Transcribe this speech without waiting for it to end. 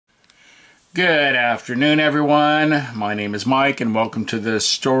Good afternoon, everyone. My name is Mike, and welcome to the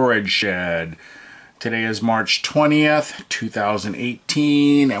Storage Shed. Today is March 20th,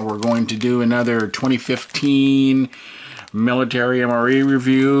 2018, and we're going to do another 2015 military MRE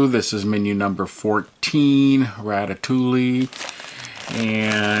review. This is menu number 14, Ratatouille,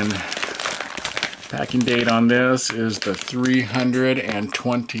 and packing date on this is the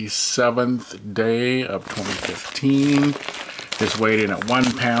 327th day of 2015. This weighed in at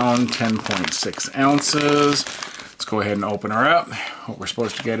 1 pound, 10.6 ounces. Let's go ahead and open her up. What we're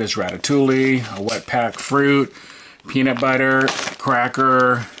supposed to get is ratatouille, a wet packed fruit, peanut butter,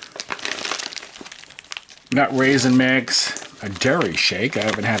 cracker, nut raisin mix, a dairy shake. I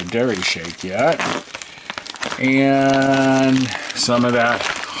haven't had a dairy shake yet. And some of that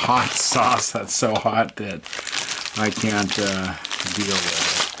hot sauce that's so hot that I can't deal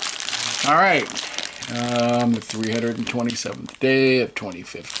with it. All right. The 327th day of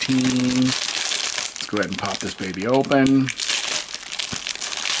 2015. Let's go ahead and pop this baby open.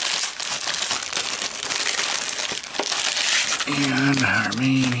 And our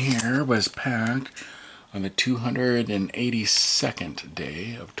main here was packed on the 282nd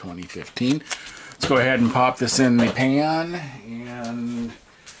day of 2015. Let's go ahead and pop this in the pan and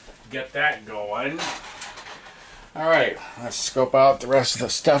get that going. All right, let's scope out the rest of the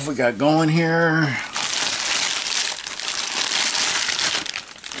stuff we got going here.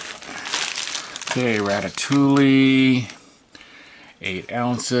 Okay, ratatouille, 8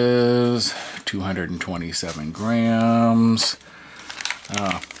 ounces, 227 grams.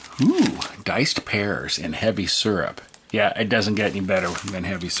 Diced pears in heavy syrup. Yeah, it doesn't get any better than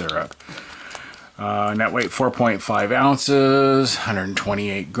heavy syrup. Net weight 4.5 ounces,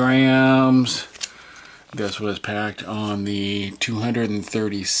 128 grams. This was packed on the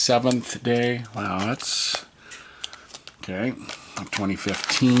 237th day. Wow, that's okay.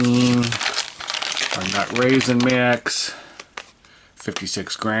 2015. Our nut raisin mix,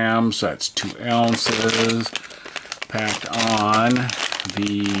 56 grams, so that's 2 ounces. Packed on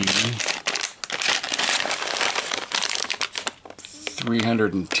the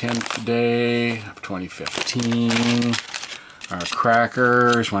 310th day of 2015. Our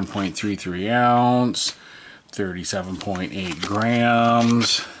crackers, 1.33 ounce, 37.8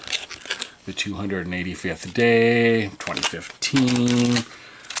 grams. The 285th day, 2015.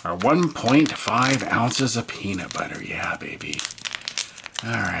 Our 1.5 ounces of peanut butter. Yeah, baby.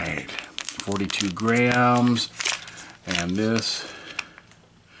 All right. 42 grams. And this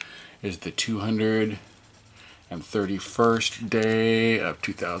is the 231st day of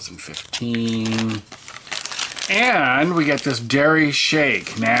 2015. And we get this dairy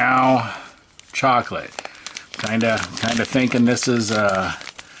shake. Now, chocolate. Kinda thinking this is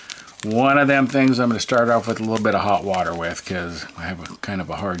one of them things I'm going to start off with a little bit of hot water with, because I have a kind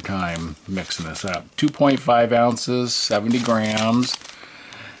of a hard time mixing this up. 2.5 ounces, 70 grams,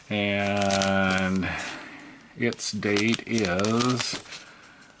 and its date is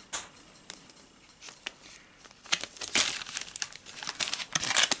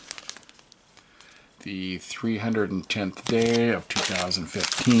the 310th day of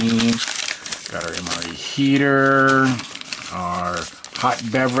 2015. Got our MRE heater, our hot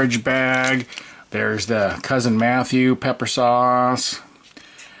beverage bag. There's the Cousin Matthew pepper sauce,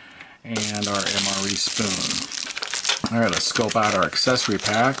 and our MRE spoon. All right, let's scope out our accessory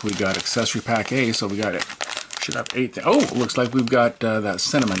pack. We got accessory pack A, so we got it. Should have 8. Oh, it looks like we've got that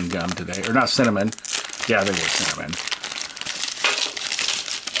cinnamon gum today, or not cinnamon. Yeah, there was cinnamon.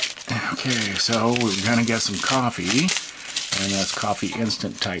 Okay, so we're gonna get some coffee. And that's coffee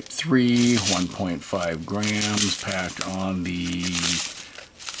instant type 3, 1.5 grams, packed on the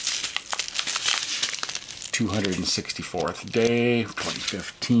 264th day,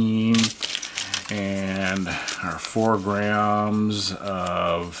 2015. And our 4 grams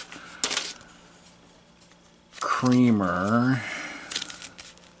of creamer.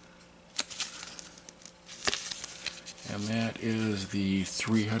 And that is the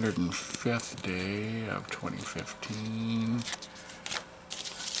 305th day of 2015.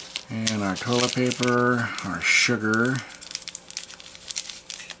 And our toilet paper, our sugar,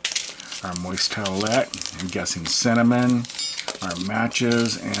 our moist towelette, I'm guessing cinnamon, our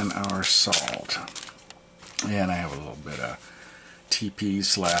matches, and our salt. And I have a little bit of TP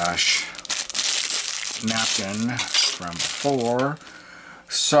slash napkin from before.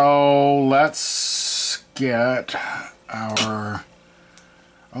 So let's get our,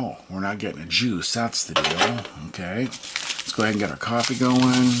 oh, we're not getting a juice, that's the deal. Okay, let's go ahead and get our coffee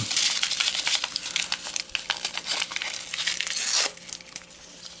going.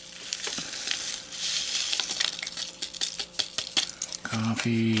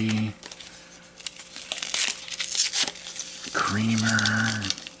 Coffee, creamer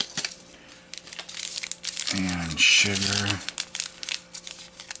and sugar.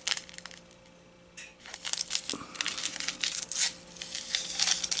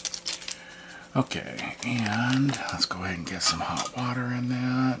 Okay, and let's go ahead and get some hot water in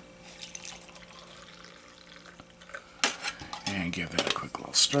that. And give that a quick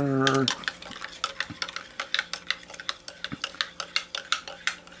little stir.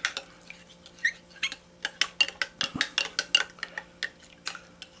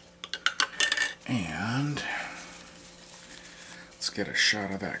 And let's get a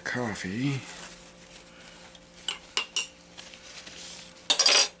shot of that coffee.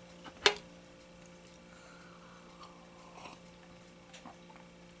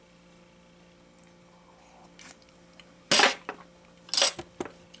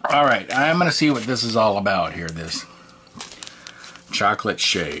 All right, I'm going to see what this is all about here, this chocolate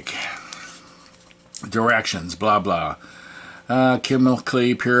shake. Directions, blah, blah.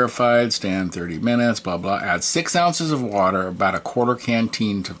 Chemically purified, stand 30 minutes, blah, blah. Add 6 ounces of water, about a quarter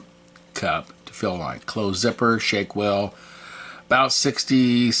canteen cup to fill line. Close zipper, shake well. About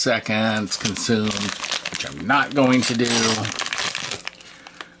 60 seconds, consume, which I'm not going to do.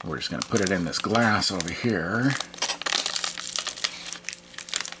 We're just going to put it in this glass over here.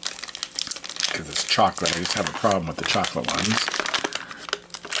 Because it's chocolate. I just have a problem with the chocolate ones.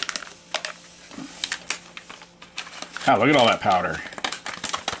 Oh, look at all that powder.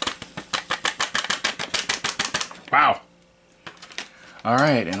 Wow.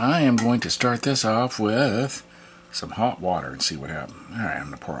 Alright, and I am going to start this off with some hot water and see what happens. Alright, I'm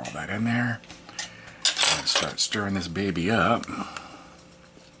going to pour all that in there. And start stirring this baby up.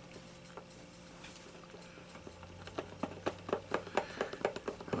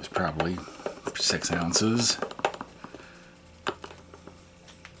 It was probably 6 ounces.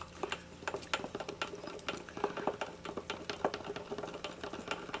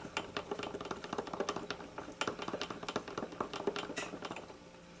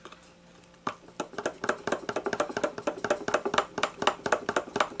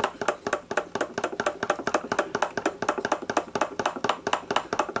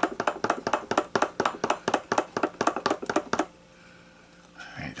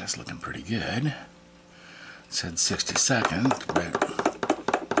 Alright, that's looking pretty good. It said 60 seconds, but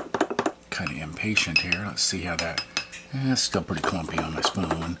kind of impatient here. Let's see how that... it's still pretty clumpy on my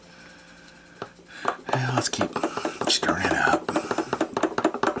spoon. Let's keep stirring it up.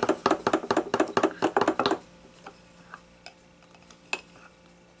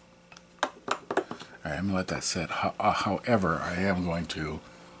 Alright, I'm going to let that sit. However, I am going to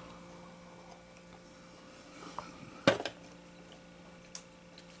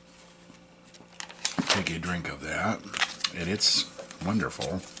take a drink of that, and it's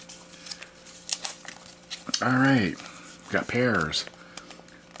wonderful. Alright, got pears.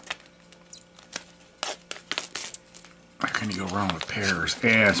 How can you go wrong with pears?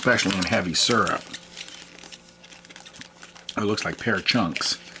 And especially in heavy syrup. It looks like pear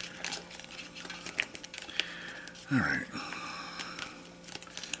chunks. Alright.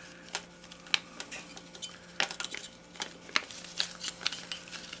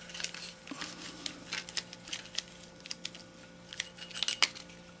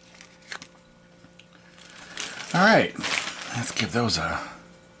 Alright, let's give those a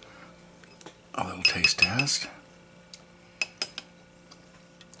little taste test.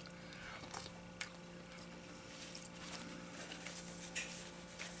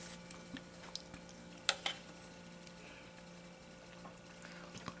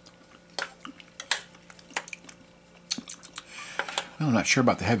 Well, I'm not sure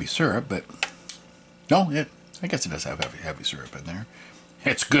about the heavy syrup, but no, I guess it does have heavy syrup in there.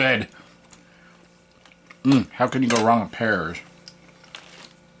 It's good. How can you go wrong with pears?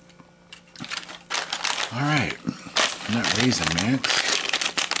 Alright, that raisin mix.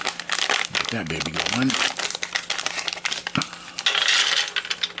 Get that baby going.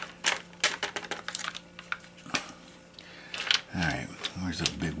 Alright, where's the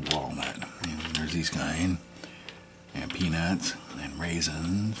big walnut? And there's these kind. And peanuts and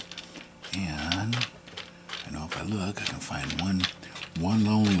raisins. And I know if I look, I can find one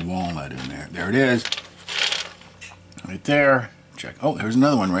lonely walnut in there. There it is. Right there. Check. Oh, there's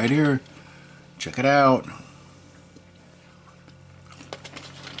another one right here. Check it out.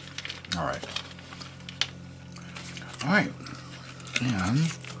 Alright. Alright.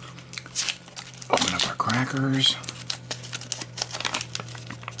 And open up our crackers.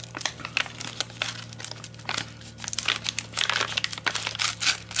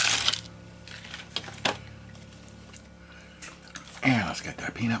 And let's get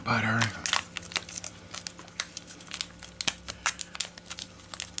that peanut butter.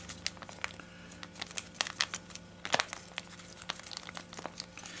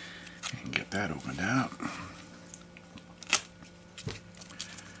 that opened up.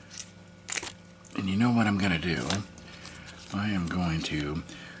 And you know what I'm going to do? I am going to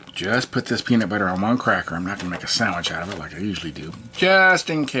just put this peanut butter on one cracker. I'm not going to make a sandwich out of it like I usually do. Just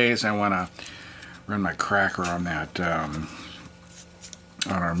in case I want to run my cracker on that, on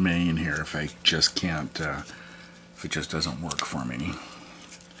our main here if I just can't, if it just doesn't work for me.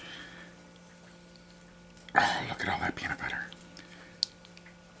 Oh, look at all that peanut butter.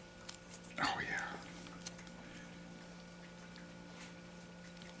 Oh, yeah.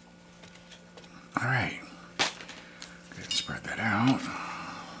 All right. Go ahead and spread that out.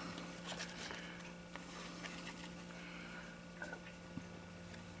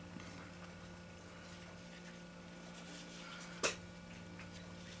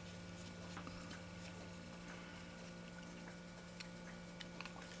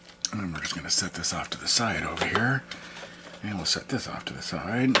 And we're just going to set this off to the side over here. And we'll set this off to the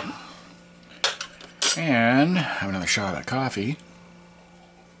side. And have another shot of that coffee.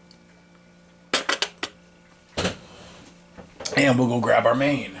 And we'll go grab our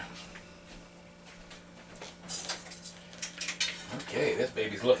main. Okay, this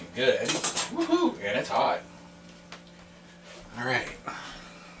baby's looking good. Woohoo! And it's hot. All right.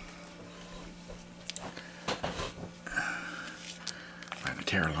 Find the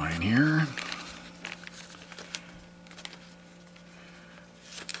tear line here.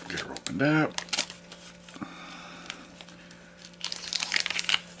 Get her opened up.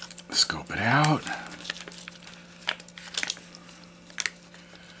 Scope it out.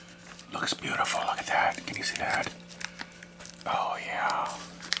 Looks beautiful. Look at that. Can you see that? Oh, yeah.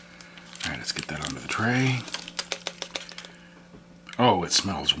 All right, let's get that onto the tray. Oh, it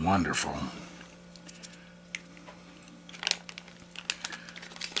smells wonderful.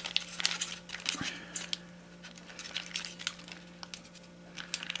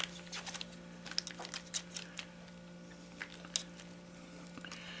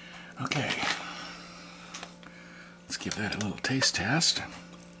 Okay. Let's give that a little taste test.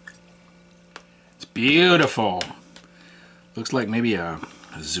 It's beautiful. Looks like maybe a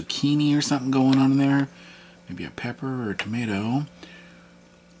zucchini or something going on in there. Maybe a pepper or a tomato.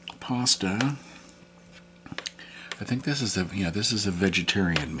 Pasta. I think this is this is a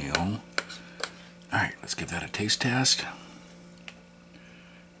vegetarian meal. All right, let's give that a taste test.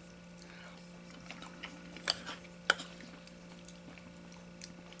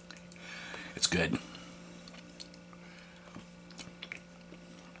 It's good.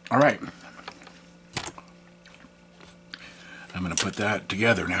 All right. I'm going to put that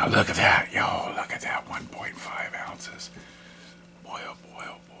together now. Look at that. Yo, look at that. 1.5 ounces. Boy, oh boy,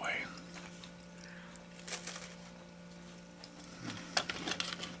 oh boy.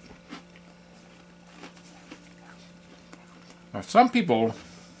 Now, some people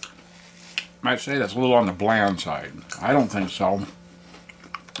might say that's a little on the bland side. I don't think so.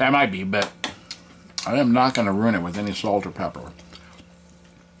 That might be, but I am not going to ruin it with any salt or pepper.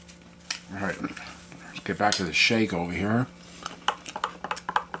 All right, let's get back to the shake over here.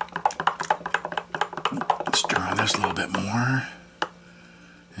 Stir on this a little bit more.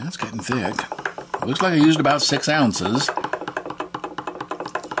 Yeah, it's getting thick. It looks like I used about 6 ounces.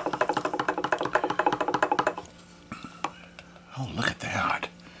 Oh, look at that.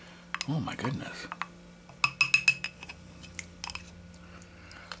 Oh my goodness.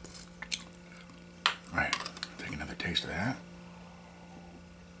 All right, take another taste of that.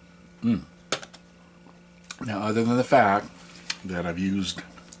 Now, other than the fact that I've used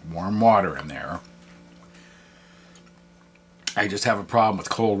warm water in there, I just have a problem with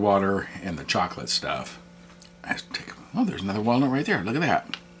cold water and the chocolate stuff. Oh, there's another walnut right there. Look at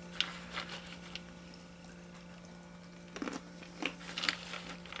that.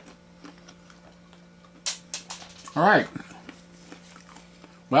 All right.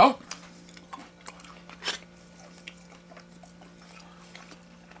 Well,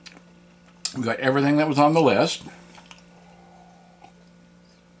 we got everything that was on the list.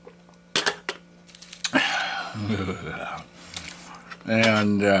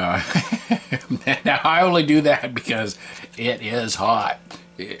 And now I only do that because it is hot.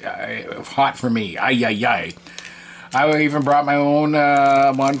 Hot for me. Ay, ay, ay. I even brought my own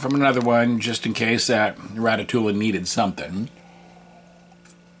one from another one just in case that Ratatouille needed something.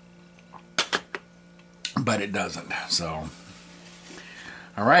 But it doesn't. So,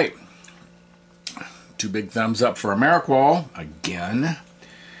 all right. 2 big thumbs up for Ameriqual again.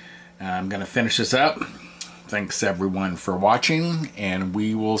 I'm going to finish this up. Thanks everyone for watching, and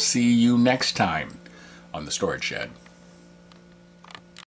we will see you next time on the Storage Shed.